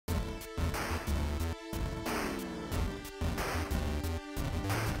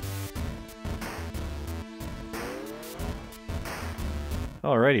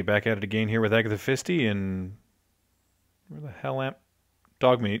Alrighty, back at it again here with Agatha Fisty and... Where the hell am...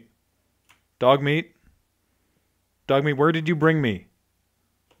 Dog meat. Dog meat? Dog meat, where did you bring me?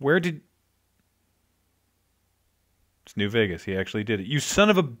 Where did... It's New Vegas, he actually did it. You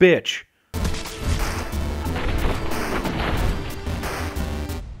son of a bitch!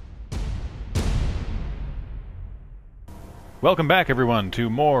 Welcome back, everyone,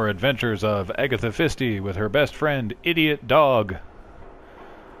 to more adventures of Agatha Fisty with her best friend, Idiot Dog,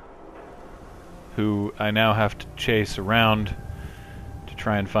 who I now have to chase around to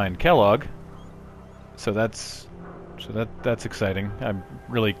try and find Kellog. So that's exciting. I'm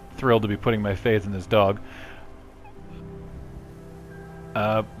really thrilled to be putting my faith in this dog.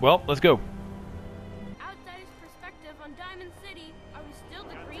 Well, let's go. Outsider's perspective on Diamond City. Are we still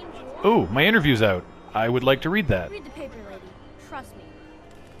the green jewel? Ooh, my interview's out. I would like to read that. Read the paper, lady. Trust me.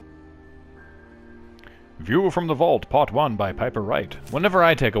 View from the Vault, Part 1 by Piper Wright. Whenever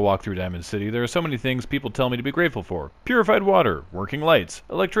I take a walk through Diamond City, there are so many things people tell me to be grateful for. Purified water, working lights,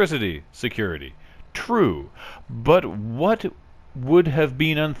 electricity, security. True, but what would have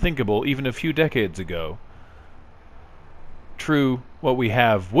been unthinkable even a few decades ago? True, what we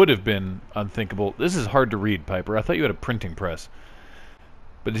have would have been unthinkable. This is hard to read, Piper. I thought you had a printing press.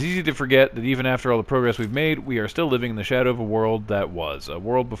 But it's easy to forget that even after all the progress we've made, we are still living in the shadow of a world that was. A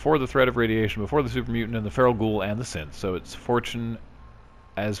world before the threat of radiation, before the super mutant and the feral ghoul and the synth. So it's fortune,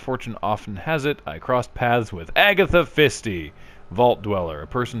 as fortune often has it, I crossed paths with Agatha Fisty, Vault Dweller, a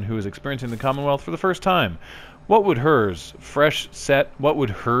person who is experiencing the Commonwealth for the first time. What would hers fresh set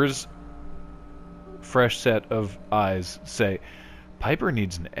of eyes say? Piper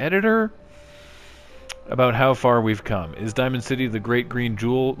needs an editor? About how far we've come. Is Diamond City the great green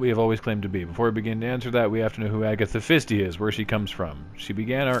jewel we have always claimed to be? Before we begin to answer that, we have to know who Agatha Fisty is, where she comes from. She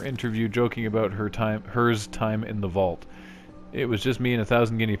began our interview joking about hers time in the vault. It was just me and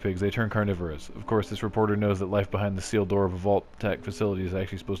 1,000 guinea pigs. They turned carnivorous. Of course, this reporter knows that life behind the sealed door of a vault tech facility is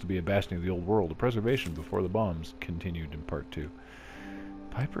actually supposed to be a bastion of the old world, a preservation before the bombs continued in part 2.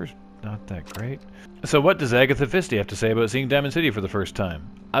 Piper's not that great. So what does Agatha Fisty have to say about seeing Diamond City for the first time?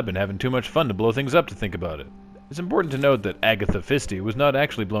 I've been having too much fun to blow things up to think about it. It's important to note that Agatha Fisty was not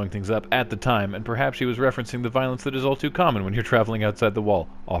actually blowing things up at the time, and perhaps she was referencing the violence that is all too common when you're traveling outside the wall,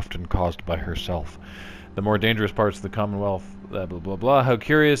 often caused by herself. The more dangerous parts of the Commonwealth, blah blah blah blah. How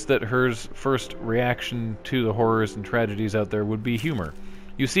curious that her first reaction to the horrors and tragedies out there would be humor.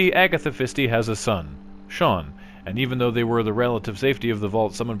 You see, Agatha Fisty has a son, Sean. And even though they were the relative safety of the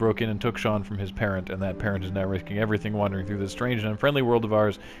vault, someone broke in and took Sean from his parent, and that parent is now risking everything wandering through this strange and unfriendly world of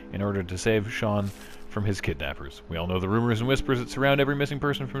ours in order to save Sean from his kidnappers. We all know the rumors and whispers that surround every missing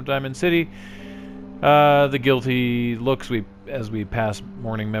person from Diamond City. The guilty looks as we pass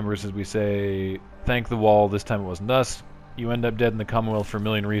mourning members as we say, thank the wall, this time it wasn't us. You end up dead in the Commonwealth for a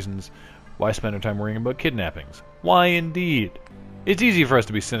million reasons. Why spend our time worrying about kidnappings? Why indeed? It's easy for us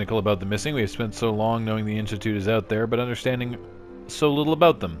to be cynical about the missing. We have spent so long knowing the Institute is out there, but understanding so little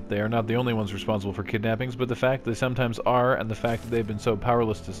about them. They are not the only ones responsible for kidnappings, but the fact they sometimes are, and the fact that we've been so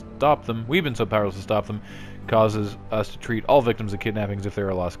powerless to stop them, causes us to treat all victims of kidnappings if they are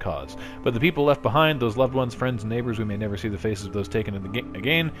a lost cause. But the people left behind, those loved ones, friends, and neighbors, we may never see the faces of those taken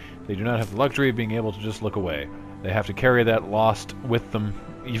again. They do not have the luxury of being able to just look away. They have to carry that lost with them,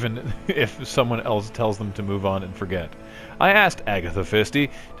 even if someone else tells them to move on and forget. I asked Agatha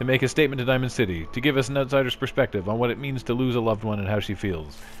Fisty to make a statement to Diamond City, to give us an outsider's perspective on what it means to lose a loved one and how she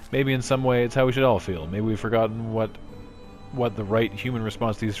feels. Maybe in some way it's how we should all feel. Maybe we've forgotten what the right human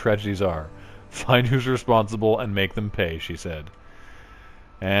response to these tragedies are. Find who's responsible and make them pay, she said.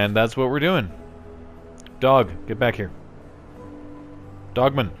 And that's what we're doing. Dog, get back here.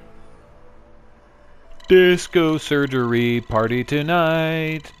 Dogman. Disco surgery party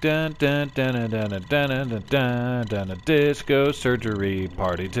tonight. Dun dun dun dun dun dun dun dun dun dun. Disco surgery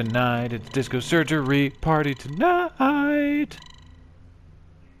party tonight. It's disco surgery party tonight.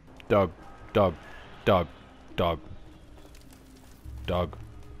 Dog, dog, dog, dog, dog,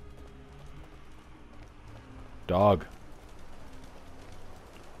 dog.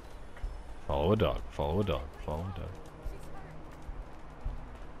 Follow a dog. Follow a dog. Follow a dog.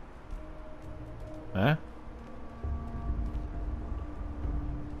 Huh?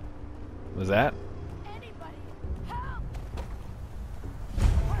 Was that? Anybody, help!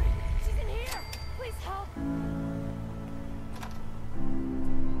 Hurry, she's in here! Please help!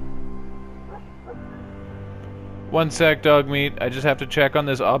 One sec, dog meat. I just have to check on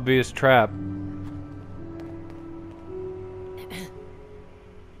this obvious trap.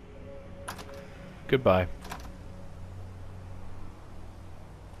 Goodbye.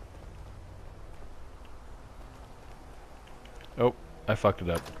 Oh, I fucked it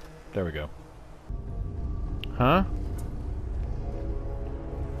up. There we go. Huh?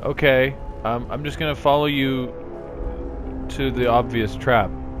 Okay. I'm just gonna follow you to the obvious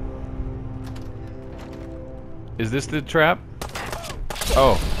trap. Is this the trap?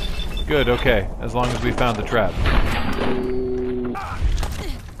 Oh. Good, okay. As long as we found the trap.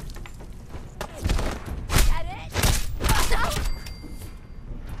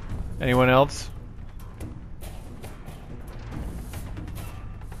 Anyone else?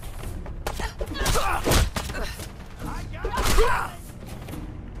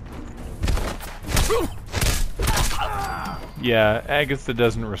 Yeah, Agatha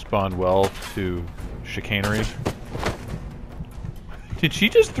doesn't respond well to chicanery. Did she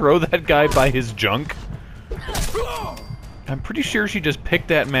just throw that guy by his junk? I'm pretty sure she just picked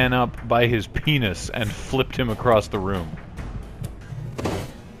that man up by his penis and flipped him across the room.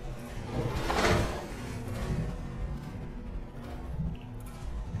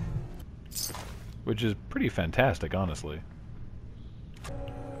 Which is pretty fantastic, honestly.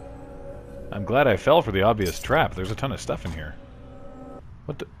 I'm glad I fell for the obvious trap. There's a ton of stuff in here.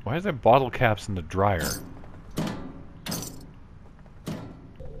 What the? Why is there bottle caps in the dryer?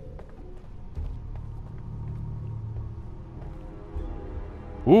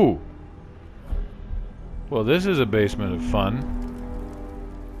 Ooh! Well, this is a basement of fun.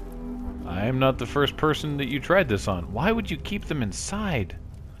 I am not the first person that you tried this on. Why would you keep them inside?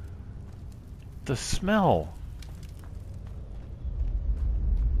 The smell.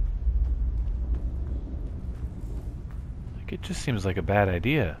 Like, it just seems like a bad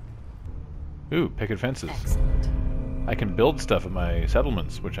idea. Ooh, picket fences. Excellent. I can build stuff at my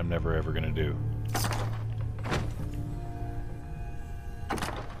settlements, which I'm never ever gonna do.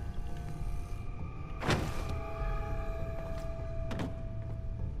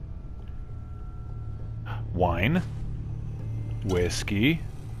 Wine. Whiskey.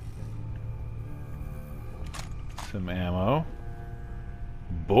 Some ammo.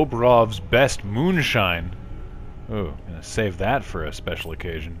 Bobrov's best moonshine. Ooh, gonna save that for a special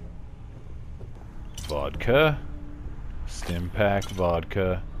occasion. Vodka. Stimpack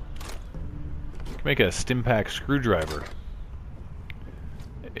vodka. Can make a Stimpack screwdriver.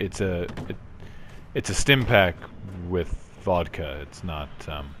 It's a Stimpack with vodka. It's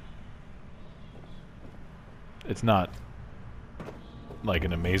not like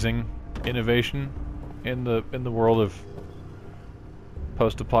an amazing innovation in the world of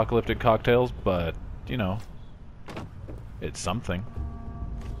post-apocalyptic cocktails, but you know, it's something.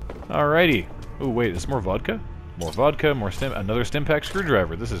 Alrighty. Oh wait, is more vodka? More vodka, another Stimpack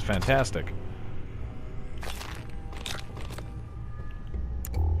screwdriver. This is fantastic.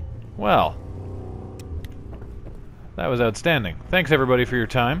 Well, that was outstanding. Thanks everybody for your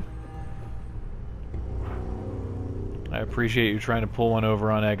time. I appreciate you trying to pull one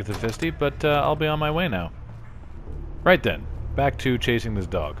over on Agatha Fisty, but I'll be on my way now. Right then, back to chasing this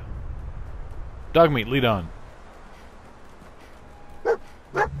dog. Dog meat, lead on.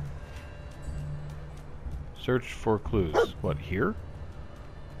 Search for clues. What, here?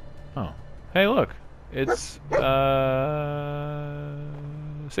 Oh. Hey, look. It's,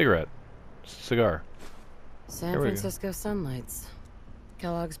 cigarette. Cigar. San Here we go. Francisco Sunlights.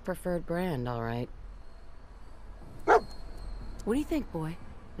 Kellogg's preferred brand, all right. What do you think, boy?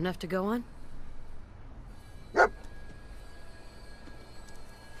 Enough to go on?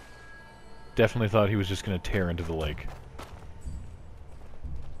 Definitely thought he was just going to tear into the lake.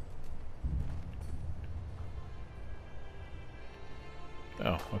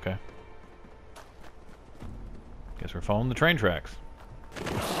 Oh, okay. Guess we're following the train tracks.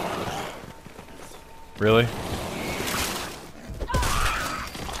 Really?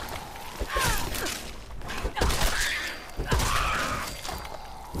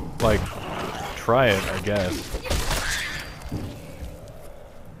 Like, try it, I guess.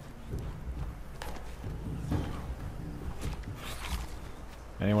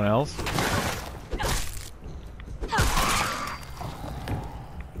 Anyone else?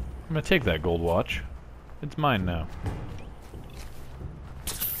 I'm gonna take that gold watch. It's mine now.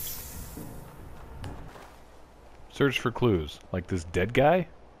 Search for clues. Like this dead guy?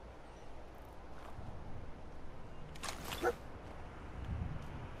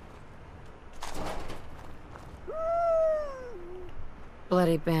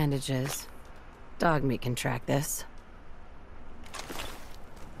 Bloody bandages. Dog meat can track this.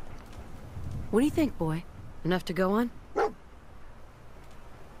 What do you think, boy? Enough to go on?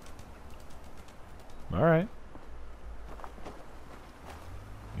 Alright.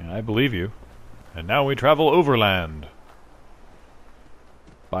 Yeah, I believe you. And now we travel overland.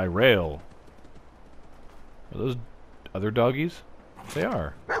 By rail. Are those other doggies? They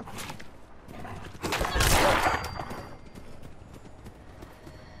are.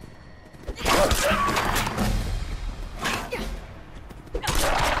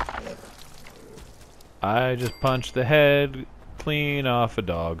 I just punched the head clean off a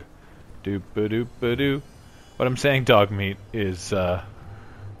dog. Doop-a-doop-a-doo. What I'm saying, dog meat, is, I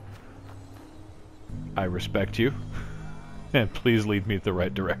respect you. And please lead me the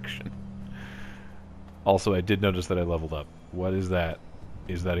right direction. Also, I did notice that I leveled up. What is that?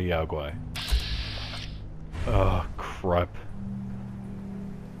 Is that a Yaogwai? Oh, crap.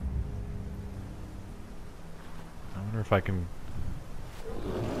 I wonder if I can...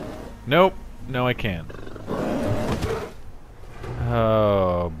 Nope! No, I can't.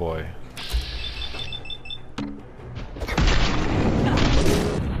 Oh, boy.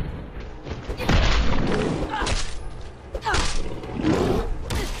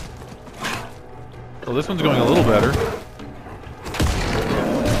 Well, this one's going a little better.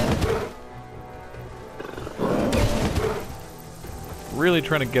 Really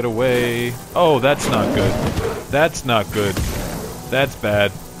trying to get away. Oh, that's not good. That's not good. That's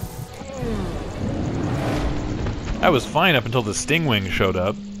bad. I was fine up until the Stingwing showed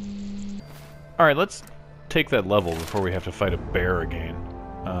up. Alright, let's take that level before we have to fight a bear again.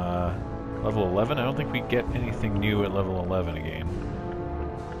 Level 11? I don't think we get anything new at level 11 again.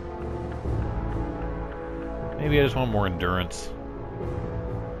 Maybe I just want more endurance.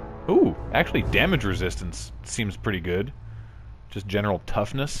 Ooh, actually damage resistance seems pretty good. Just general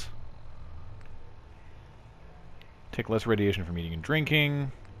toughness. Take less radiation from eating and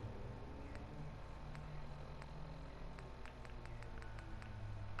drinking.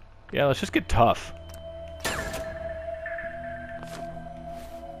 Yeah, let's just get tough.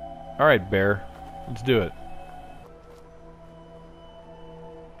 Alright, bear. Let's do it.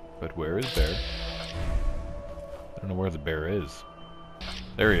 But where is bear? I don't know where the bear is.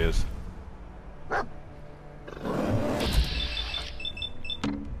 There he is.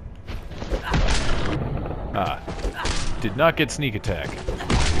 Ah. Did not get sneak attack.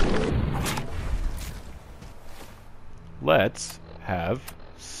 Let's have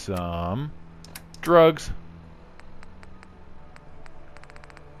some drugs.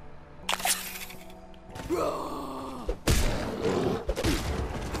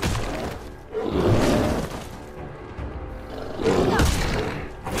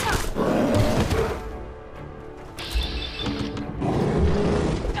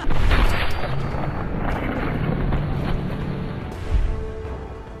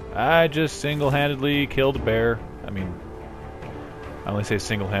 I just single-handedly killed a bear. I mean, I only say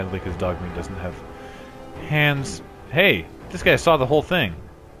single-handedly because Dogmeat doesn't have hands. Hey, this guy saw the whole thing.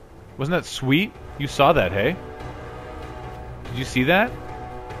 Wasn't that sweet? You saw that, hey? Did you see that?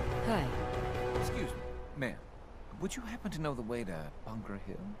 Hi. Excuse me, ma'am. Would you happen to know the way to Bunker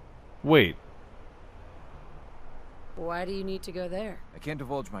Hill? Wait. Why do you need to go there? I can't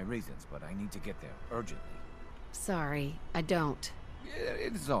divulge my reasons, but I need to get there urgently. Sorry, I don't.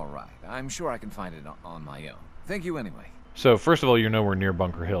 It's all right. I'm sure I can find it on my own. Thank you anyway. So, first of all, you're nowhere near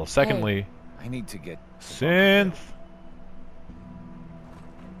Bunker Hill. Secondly... I need to get... Synth!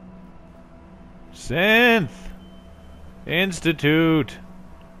 Synth! Institute!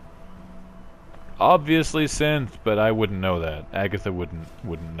 Obviously Synth, but I wouldn't know that. Agatha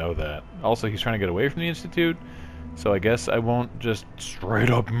wouldn't know that. Also, he's trying to get away from the Institute, so I guess I won't just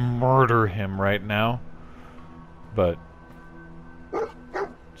straight up murder him right now. But...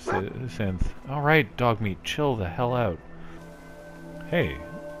 Synth. Alright, Dogmeat, chill the hell out. Hey.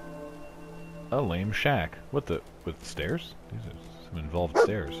 A lame shack. What the... with stairs? These are some involved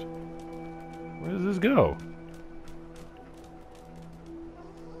stairs. Where does this go?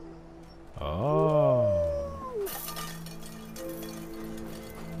 Oh.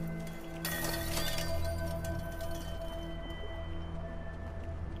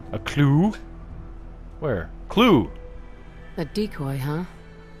 A clue? Where? Clue! A decoy, huh?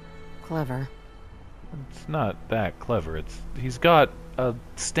 Clever. It's not that clever. He's got a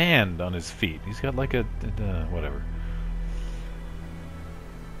stand on his feet. He's got like a whatever.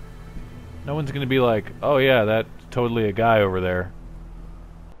 No one's gonna be like, oh yeah, that's totally a guy over there.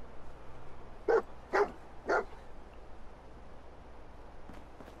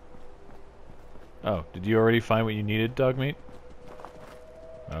 Oh, did you already find what you needed, Dogmeat?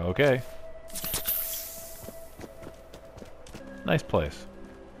 Okay. Nice place.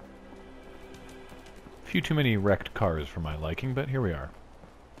 Few too many wrecked cars for my liking, but here we are.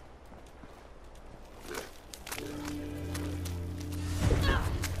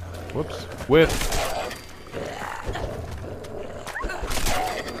 Whoops. Whiff.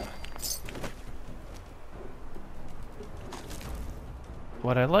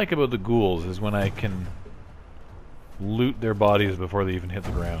 What I like about the ghouls is when I can loot their bodies before they even hit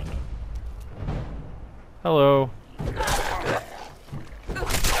the ground. Hello.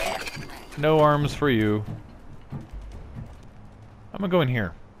 No arms for you. I'm gonna go in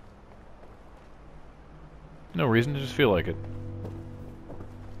here. No reason, I just feel like it.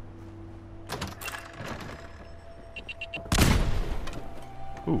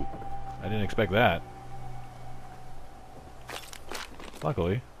 Ooh, I didn't expect that.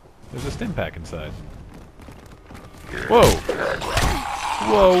 Luckily, there's a stim pack inside. Whoa!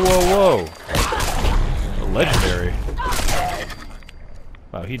 Whoa, whoa, whoa! A legendary.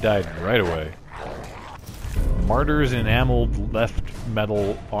 Wow, he died right away. Martyr's enameled left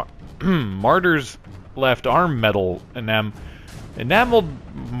metal... Martyr's left arm metal enameled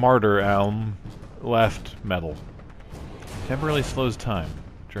martyr elm left metal. Temporarily slows time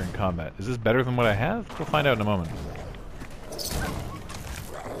during combat. Is this better than what I have? We'll find out in a moment.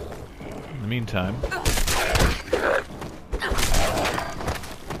 In the meantime...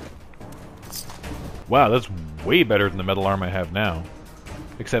 Wow, that's way better than the metal arm I have now.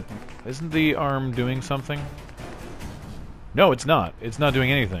 Except, isn't the arm doing something? No, it's not. It's not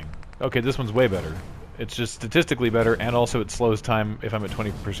doing anything. Okay, this one's way better. It's just statistically better, and also it slows time if I'm at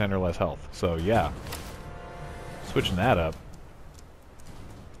 20% or less health. So, yeah. Switching that up.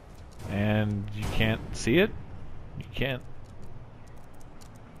 And you can't see it? You can't...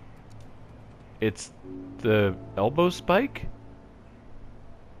 It's the elbow spike?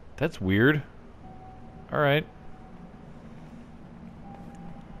 That's weird. Alright.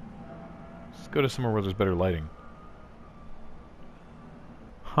 Let's go to somewhere where there's better lighting.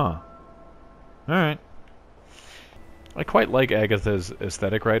 Huh. Alright. I quite like Agatha's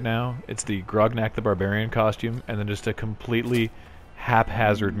aesthetic right now. It's the Grognak the Barbarian costume, and then just a completely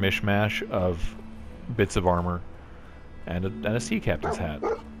haphazard mishmash of bits of armor and a sea captain's hat.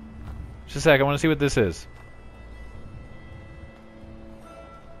 Just a sec, I want to see what this is.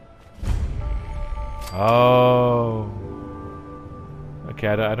 Oh. Okay,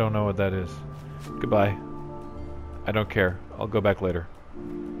 I don't know what that is. Goodbye. I don't care. I'll go back later.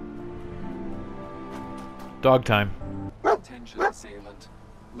 Dog time. Attention, assailant.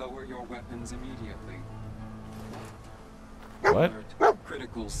 Lower your weapons immediately. What? Alert.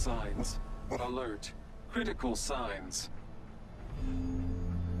 Critical signs. Alert. Critical signs.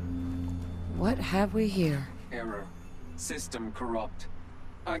 What have we here? Error. System corrupt.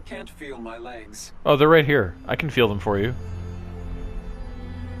 I can't feel my legs. Oh, they're right here. I can feel them for you.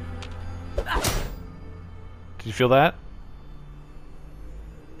 Did you feel that?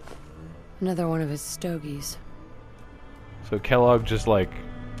 Another one of his stogies. So Kellogg just, like,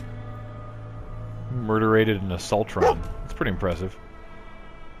 murderated an assaultron. That's pretty impressive.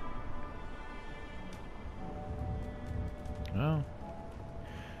 Oh.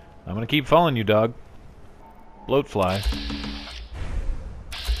 I'm gonna keep following you, dog. Bloatfly.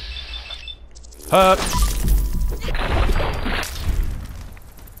 Hup!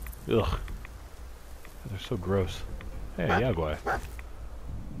 Ugh. They're so gross. Hey, Yagwai.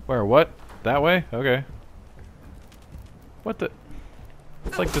 Where, what? That way? Okay. What the...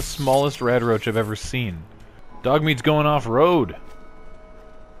 It's like the smallest rad roach I've ever seen. Dogmeat's going off-road! Do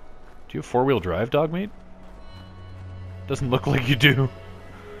you have four-wheel drive, Dogmeat? Doesn't look like you do.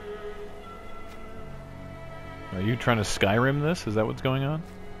 Are you trying to Skyrim this? Is that what's going on?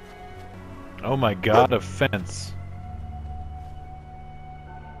 Oh my god, a fence.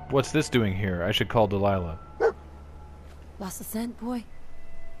 What's this doing here? I should call Delilah. Lost the scent, boy?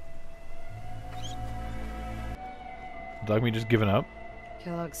 Dogmeat just giving up?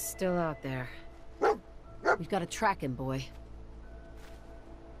 Kellogg's still out there. We've got to track him, boy.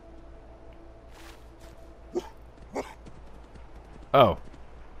 Oh.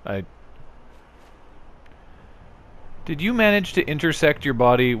 Did you manage to intersect your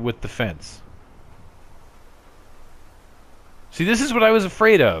body with the fence? See, this is what I was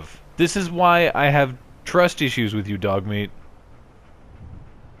afraid of. This is why I have trust issues with you, Dogmeat.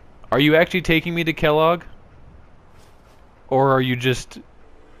 Are you actually taking me to Kellogg? Or are you just...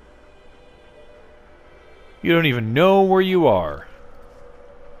 You don't even know where you are.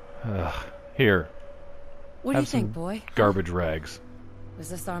 Ugh. Here. What do you think, boy? Garbage rags. Was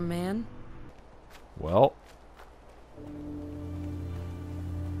this our man? Well...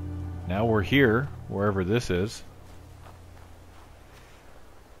 Now we're here, wherever this is.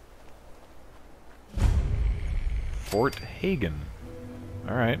 Fort Hagen.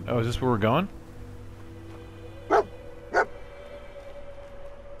 Alright. Oh, is this where we're going?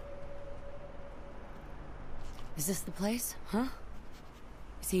 Is this the place? Huh?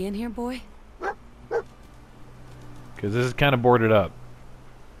 Is he in here, boy? Because this is kind of boarded up.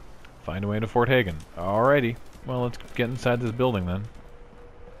 Find a way to Fort Hagen. Alrighty. Well, let's get inside this building then.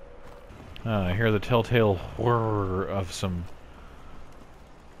 I hear the telltale whir of some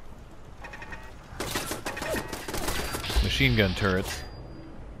machine gun turrets.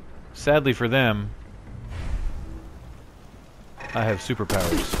 Sadly for them, I have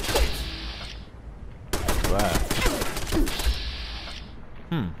superpowers. Wow.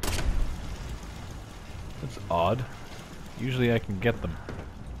 That's odd. Usually I can get them.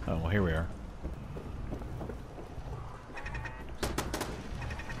 Oh, well, here we are.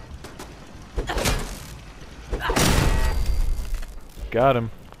 Got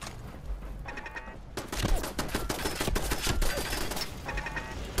him.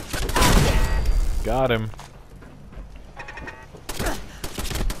 Got him.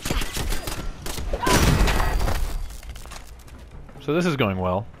 So this is going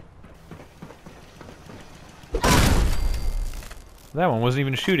well. That one wasn't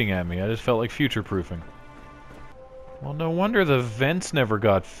even shooting at me. I just felt like future-proofing. Well, no wonder the vents never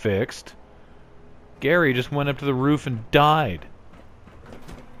got fixed. Gary just went up to the roof and died.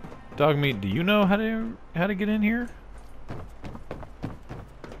 Dogmeat, do you know how to get in here?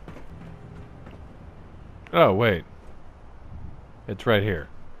 Oh, wait. It's right here.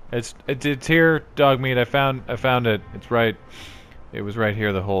 It's here, Dogmeat. I found it. It's right. It was right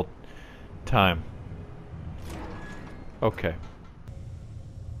here the whole time. Okay.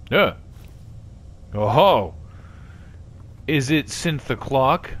 Yeah. Oh ho! Is it synth the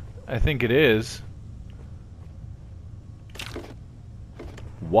clock? I think it is.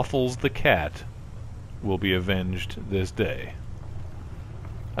 Waffles the cat will be avenged this day.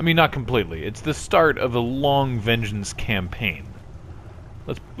 I mean, not completely. It's the start of a long vengeance campaign.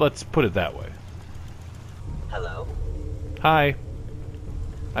 Let's put it that way. Hello? Hi.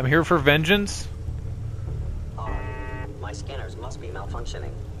 I'm here for vengeance? My scanners must be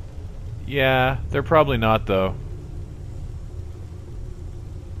malfunctioning. Yeah, they're probably not, though.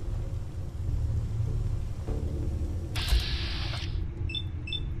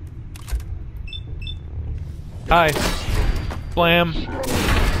 Hi. Blam.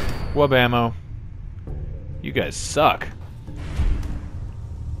 Wabamo. You guys suck.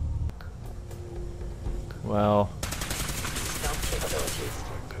 Well.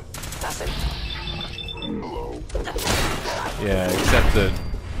 Yeah, except that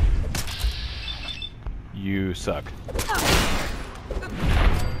you suck.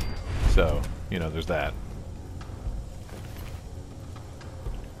 So, you know, there's that.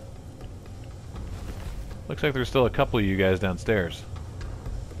 Looks like there's still a couple of you guys downstairs.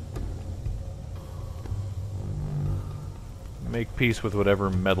 Make peace with whatever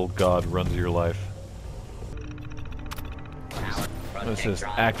metal god runs your life. Let's just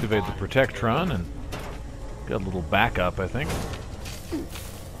activate the Protectron and got a little backup, I think.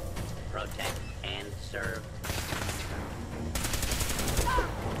 Protect and serve.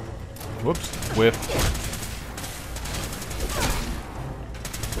 Whoops, whiff.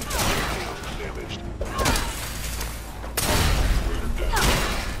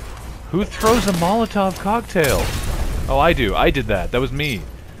 Who throws a Molotov cocktail? Oh, I do. I did that. That was me.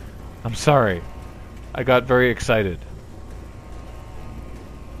 I'm sorry. I got very excited.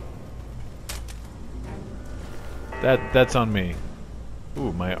 That's on me.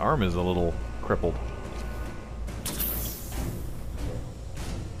 Ooh, my arm is a little crippled.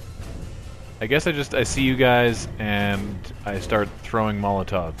 I guess I see you guys and I start throwing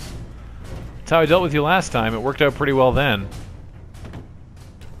Molotovs. That's how I dealt with you last time. It worked out pretty well then.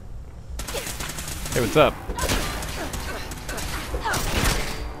 Hey, what's up?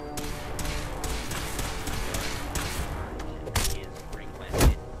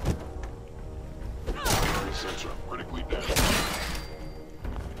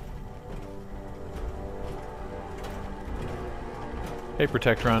 Hey,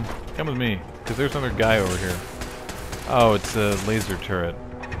 Protectron, come with me, because there's another guy over here. Oh, it's a laser turret.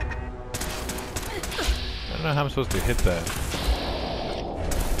 I don't know how I'm supposed to hit that.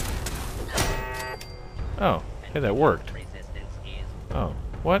 Oh, hey, that worked. Oh,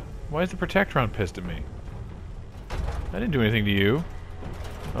 what? Why is the Protectron pissed at me? I didn't do anything to you.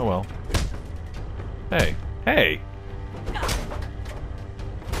 Oh well. Hey, hey!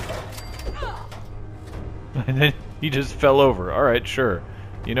 And then he just fell over. Alright, sure.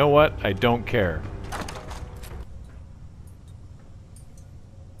 You know what? I don't care.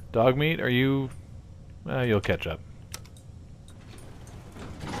 Dogmeat, are you... you'll catch up.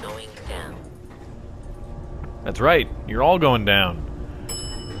 Going down. That's right. You're all going down.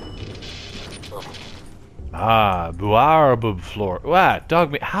 Ah, buarbub floor. What?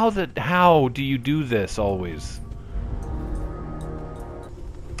 Dogmeat, how do you do this always?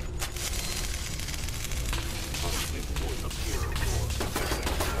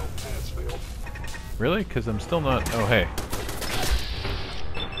 Really? Because I'm still not... Oh, hey.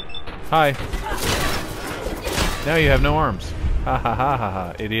 Hi. Now you have no arms. Ha ha ha ha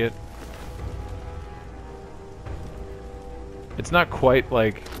ha, idiot. It's not quite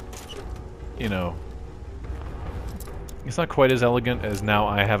like... You know... It's not quite as elegant as now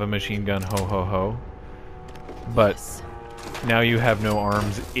I have a machine gun, ho ho ho. But... Now you have no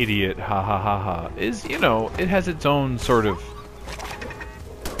arms, idiot, ha ha ha ha. Is, you know, it has its own sort of...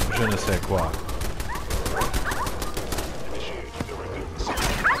 Je ne sais quoi.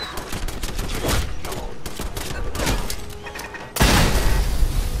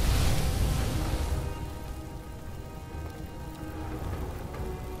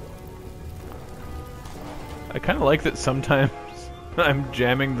 I kind of like that sometimes I'm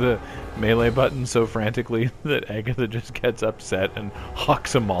jamming the melee button so frantically that Agatha just gets upset and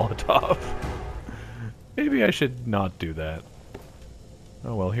hawks a Molotov. Maybe I should not do that.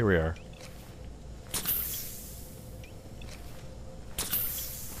 Oh well, here we are.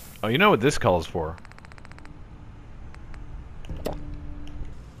 Oh, you know what this calls for?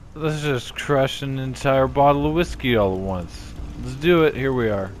 Let's just crush an entire bottle of whiskey all at once. Let's do it. Here we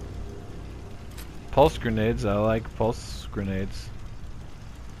are. Pulse grenades. I like pulse grenades.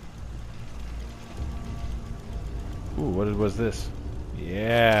 Ooh, what was this?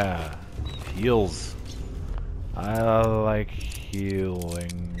 Yeah. Heals. I like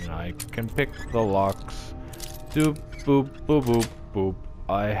healing. I can pick the locks. Doop, boop, boop, boop, boop.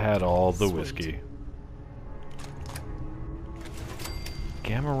 I had all the whiskey.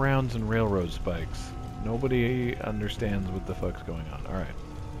 Gamma rounds and railroad spikes. Nobody understands what the fuck's going on. Alright.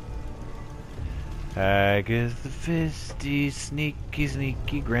 Agatha Fisty, sneaky,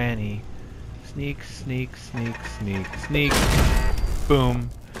 sneaky granny. Sneak, sneak, sneak, sneak, sneak. Boom.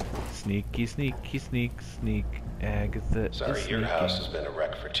 Sneaky, sneaky, sneak, sneak. Agatha Sorry, is your house sneaking. has been a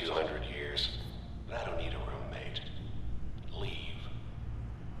wreck for 200 years. But I don't need a roommate. Leave.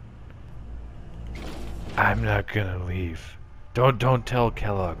 I'm not gonna leave. Don't tell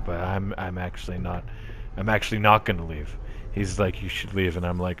Kellogg, but I'm actually not gonna leave. He's like, you should leave, and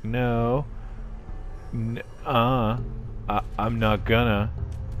I'm like, no. I'm not gonna.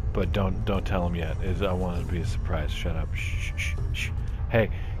 But don't tell him yet. I want it to be a surprise. Shut up. Shh, shh, shh. Hey,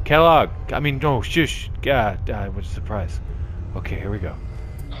 Kellogg. I mean, no, shush. God, what's a surprise? Okay, here we go.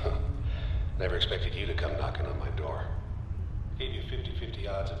 Never expected you to come knocking on my door. Gave you 50-50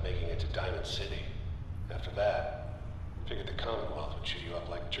 odds of making it to Diamond City. After that, figured the Commonwealth would chew you up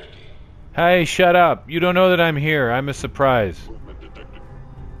like jerky. Hey, shut up. You don't know that I'm here. I'm a surprise. Movement detected.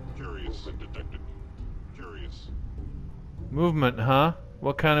 Curious. Movement detected. Curious. Movement, huh?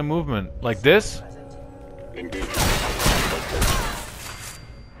 What kind of movement? Like this? Engage.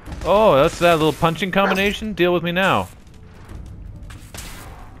 Oh, that's that little punching combination? Deal with me now.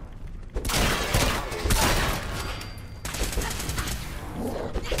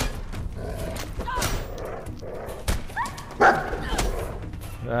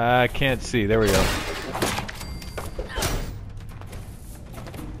 I can't see. There we go.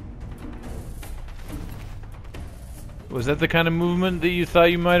 Was that the kind of movement that you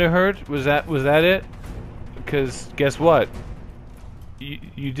thought you might have heard? Was that it? Because guess what?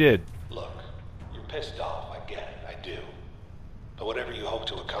 You did. Look, you're pissed off. I get it. I do. But whatever you hope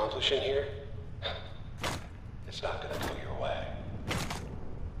to accomplish in here, it's not gonna go your way.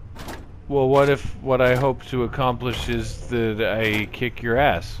 Well, what if what I hope to accomplish is that I kick your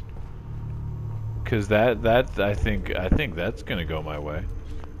ass? Because that I think that's gonna go my way.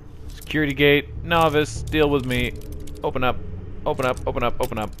 Security gate, novice, deal with me. Open up, open up, open up,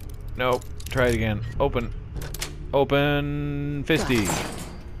 open up. No, try it again. Open, open, fisty.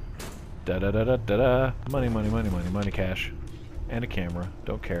 Da da da da da da. Money, money, money, money, money, cash, and a camera.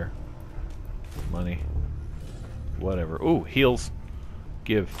 Don't care. Money. Whatever. Ooh, heals.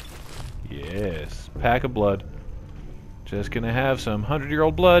 Give. Yes. Pack of blood. Just gonna have some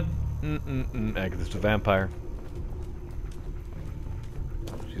 100-year-old blood. Agatha's a vampire.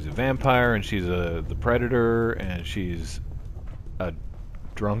 She's a vampire, and she's the predator, and she's a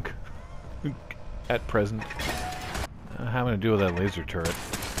drunk at present. How am I gonna deal with that laser turret?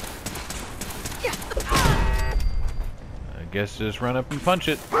 I guess just run up and punch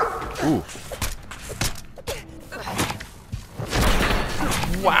it. Ooh.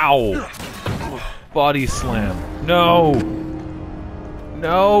 Wow! Body slam. No!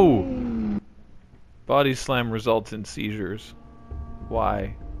 No! Body slam results in seizures.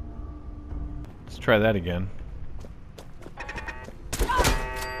 Why? Let's try that again.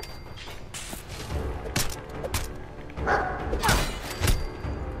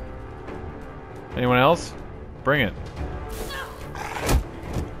 Anyone else? Bring it.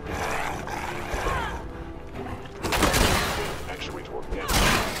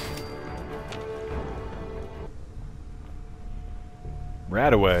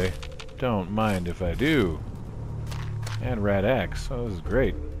 Radaway. Don't mind if I do. And Rad X. Oh, this is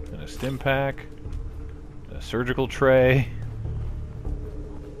great. And a stim pack. A surgical tray.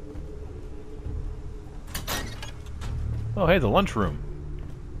 Oh, hey, the lunchroom.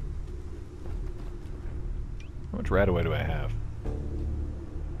 How much Radaway do I have?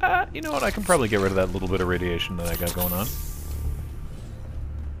 You know what? I can probably get rid of that little bit of radiation that I got going on.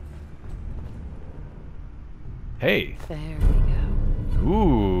 Hey. There we go.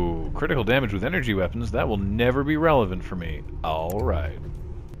 Ooh, critical damage with energy weapons. That will never be relevant for me. Alright.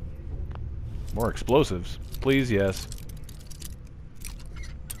 More explosives. Please, yes.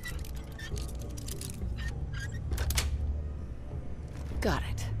 Got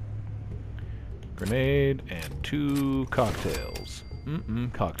it. Grenade and 2 cocktails.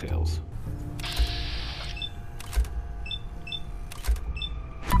 Cocktails.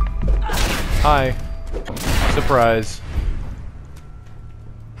 Hi. Surprise.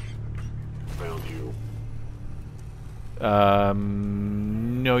 Found you.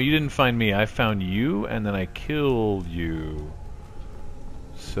 No, you didn't find me. I found you, and then I killed you.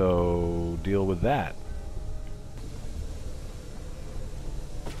 So, deal with that.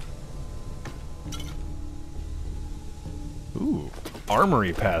 Ooh,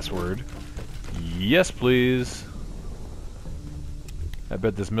 armory password. Yes, please. I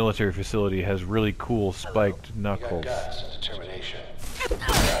bet this military facility has really cool spiked knuckles. You got guts and determination. In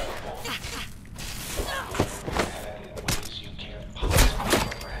ways you can't possibly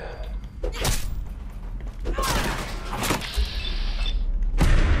comprehend.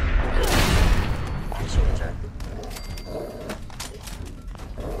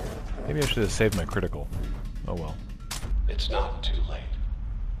 Maybe I should have saved my critical. Oh well. It's not too late.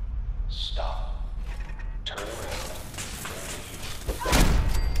 Stop. Turn around.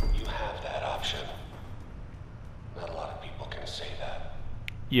 You have that option. Not a lot of people can say that.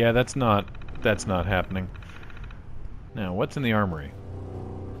 Yeah, that's not happening. Now, what's in the armory?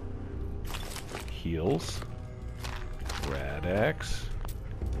 Heals. Rad-X.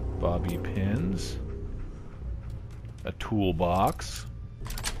 Bobby pins. A toolbox.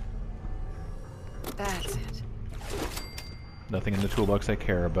 That's it. Nothing in the toolbox I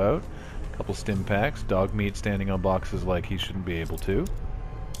care about. A couple stim packs. Dog meat standing on boxes like he shouldn't be able to.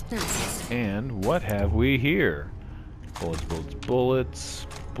 Nice. And what have we here? Bullets, bullets, bullets,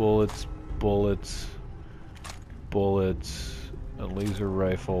 bullets, bullets, bullets, a laser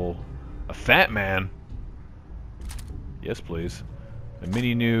rifle, a fat man. Yes, please. A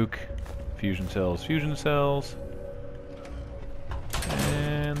mini nuke, fusion cells,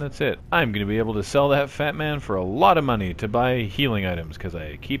 and that's it. I'm going to be able to sell that fat man for a lot of money to buy healing items because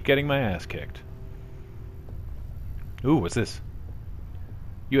I keep getting my ass kicked. Ooh, what's this?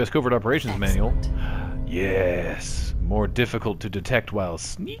 U.S. Covert Operations Manual. Yes, more difficult to detect while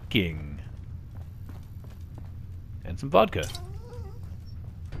sneaking. And some vodka.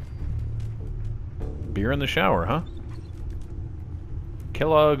 Beer in the shower, huh?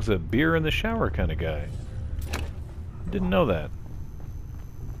 Kellogg's a beer in the shower kind of guy. Didn't know that.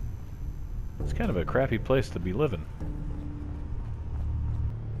 It's kind of a crappy place to be living.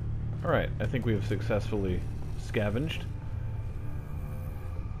 Alright, I think we have successfully scavenged.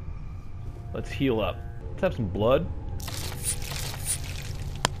 Let's heal up. Let's have some blood.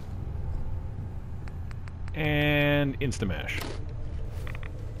 And Instamash.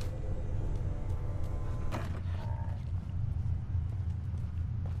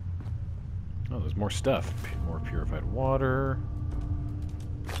 Oh, there's more stuff. More purified water.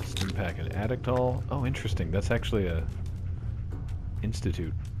 Stim pack and Addictol. Oh, interesting. That's actually a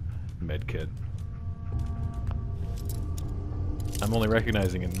Institute medkit. I'm only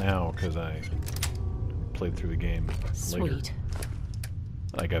recognizing it now because I played through the game later. Sweet.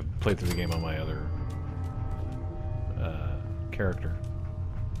 Like, I've played through the game on my other character.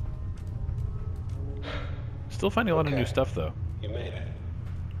 Still finding a lot of new stuff, though. You made it.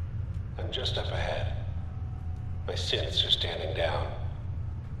 I'm just up ahead. My sins are standing down.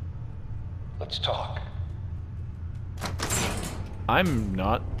 Let's talk. I'm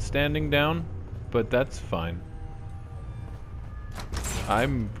not standing down, but that's fine.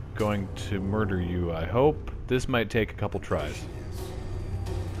 I'm going to murder you, I hope. This might take a couple tries.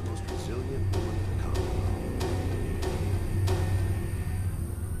 The most resilient woman in the Commonwealth.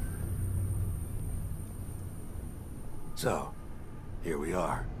 So, here we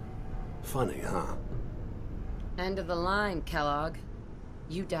are. Funny, huh? End of the line, Kellogg.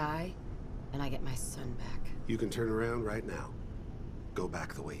 You die, and I get my son back. You can turn around right now. Go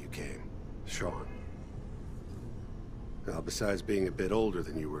back the way you came. Sean. Now, besides being a bit older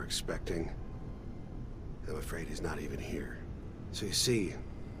than you were expecting, I'm afraid he's not even here. So you see,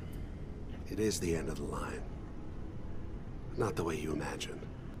 it is the end of the line. Not the way you imagine.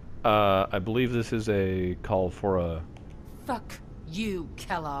 I believe this is a call for a... Fuck you,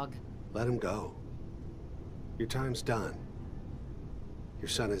 Kellogg. Let him go. Your time's done. Your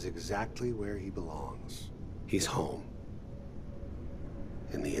son is exactly where he belongs. He's home.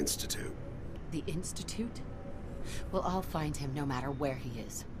 In the Institute. The Institute? Well, I'll find him no matter where he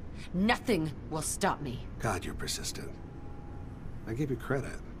is. Nothing will stop me. God, you're persistent. I give you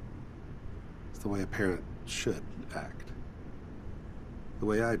credit. It's the way a parent should act. The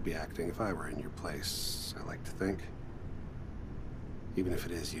way I'd be acting if I were in your place, I like to think. Even if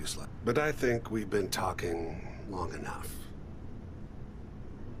it is useless. But I think we've been talking long enough.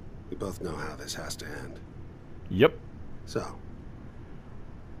 We both know how this has to end. Yep. So,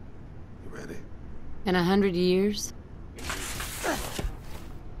 you ready? In 100 years?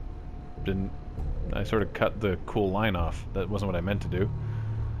 I sort of cut the cool line off. That wasn't what I meant to do.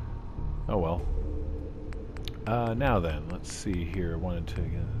 Oh well. Now then, let's see here. I wanted to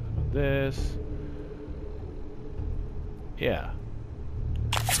get some of this. Yeah.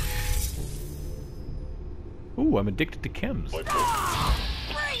 Ooh, I'm addicted to chems.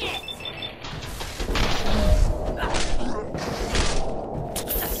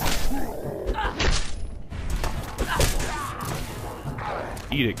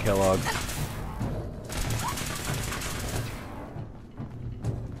 Eat it, Kellogg.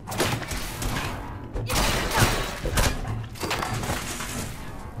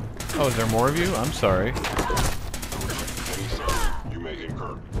 Oh, is there more of you? I'm sorry. You may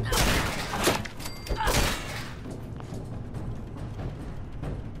incur.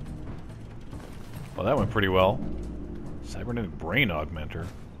 Well, that went pretty well. Cybernetic brain augmenter.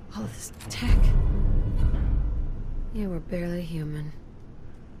 All this tech. You were barely human.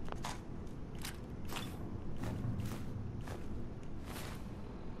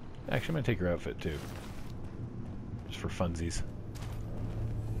 Actually, I'm gonna take your outfit too. Just for funsies.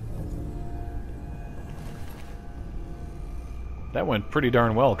 That went pretty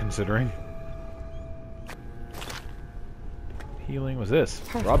darn well, considering. Healing was this.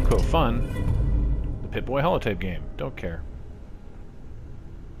 Robco Fun. The Pip-Boy holotape game. Don't care.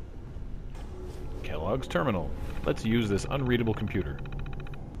 Kellogg's Terminal. Let's use this unreadable computer.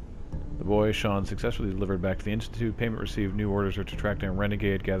 The boy, Sean, successfully delivered back to the Institute. Payment received. New orders are to track down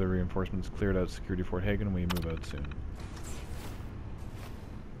Renegade, gather reinforcements, cleared out security Fort Hagen. We move out soon.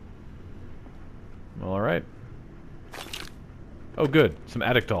 Well, alright. Oh good, some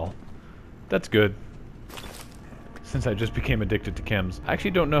Addictol. That's good. Since I just became addicted to chems. I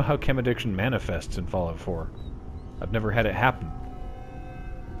actually don't know how chem addiction manifests in Fallout 4. I've never had it happen.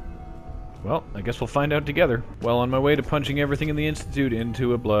 Well, I guess we'll find out together. Well, on my way to punching everything in the Institute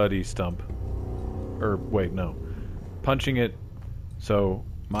into a bloody stump. Or, wait, no. Punching it so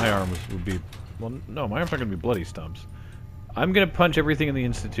my arms would be... Well, no, my arms aren't going to be bloody stumps. I'm going to punch everything in the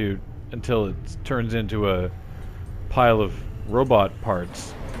Institute until it turns into a pile of robot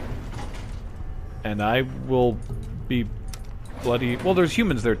parts. And I will be bloody... Well, there's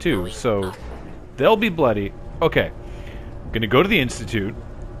humans there too, so they'll be bloody. Okay. I'm going to go to the Institute.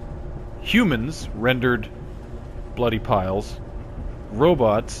 Humans rendered bloody piles.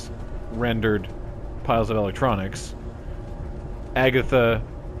 Robots rendered piles of electronics. Agatha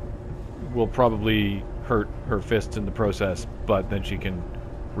will probably hurt her fists in the process, but then she can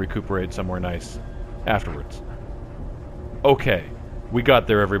recuperate somewhere nice afterwards. Okay, we got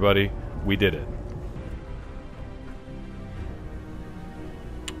there, everybody. We did it.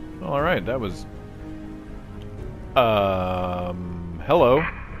 Alright, that was... hello.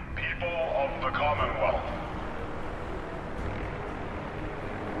 People of the Commonwealth.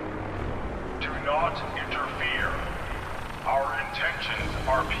 Do not interfere. Our intentions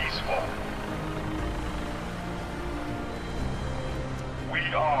are peaceful. We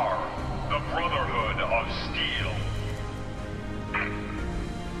are the Brotherhood of Steel.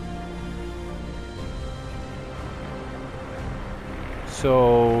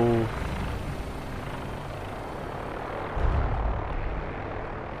 So...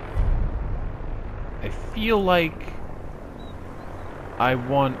 I feel like I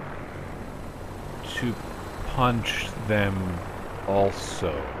want to punch them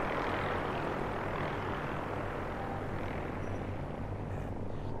also.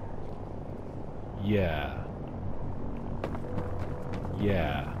 Yeah.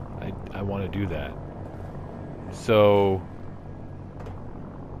 Yeah, I want to do that. So...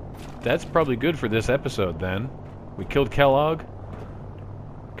 That's probably good for this episode, then. We killed Kellogg,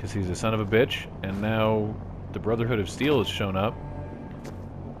 because he's a son of a bitch, and now the Brotherhood of Steel has shown up.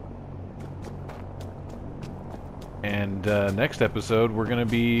 And next episode, we're gonna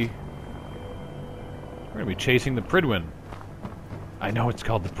be chasing the Pridwin. I know it's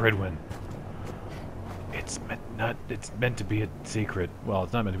called the Pridwin. It's meant to be a secret. Well,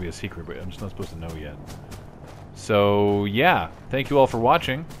 it's not meant to be a secret, but I'm just not supposed to know yet. So yeah, thank you all for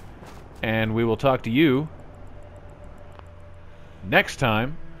watching, and we will talk to you next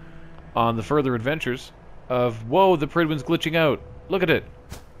time on the further adventures of... Whoa, the Pridwin's glitching out. Look at it.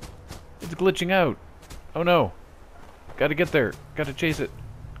 It's glitching out. Oh no. Gotta get there. Gotta chase it.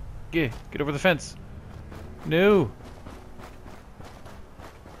 Get over the fence. No.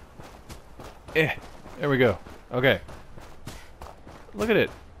 There we go. Okay. Look at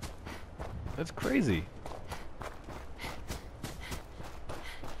it. That's crazy.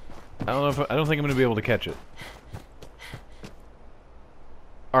 I don't think I'm gonna be able to catch it.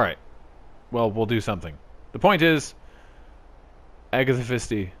 Alright. Well, we'll do something. The point is, Agatha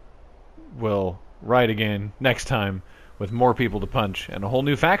Fisty will ride again next time with more people to punch and a whole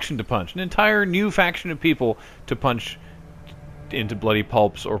new faction to punch. An entire new faction of people to punch into bloody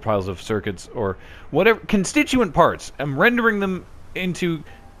pulps or piles of circuits or whatever. Constituent parts. I'm rendering them into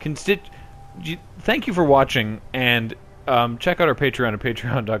Thank you for watching, and check out our Patreon at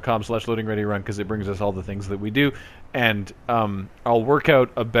patreon.com/loadingreadyrun, because it brings us all the things that we do, and I'll work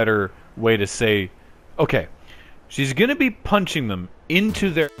out a better way to say, okay, she's gonna be punching them into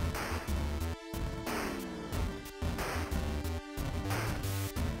their...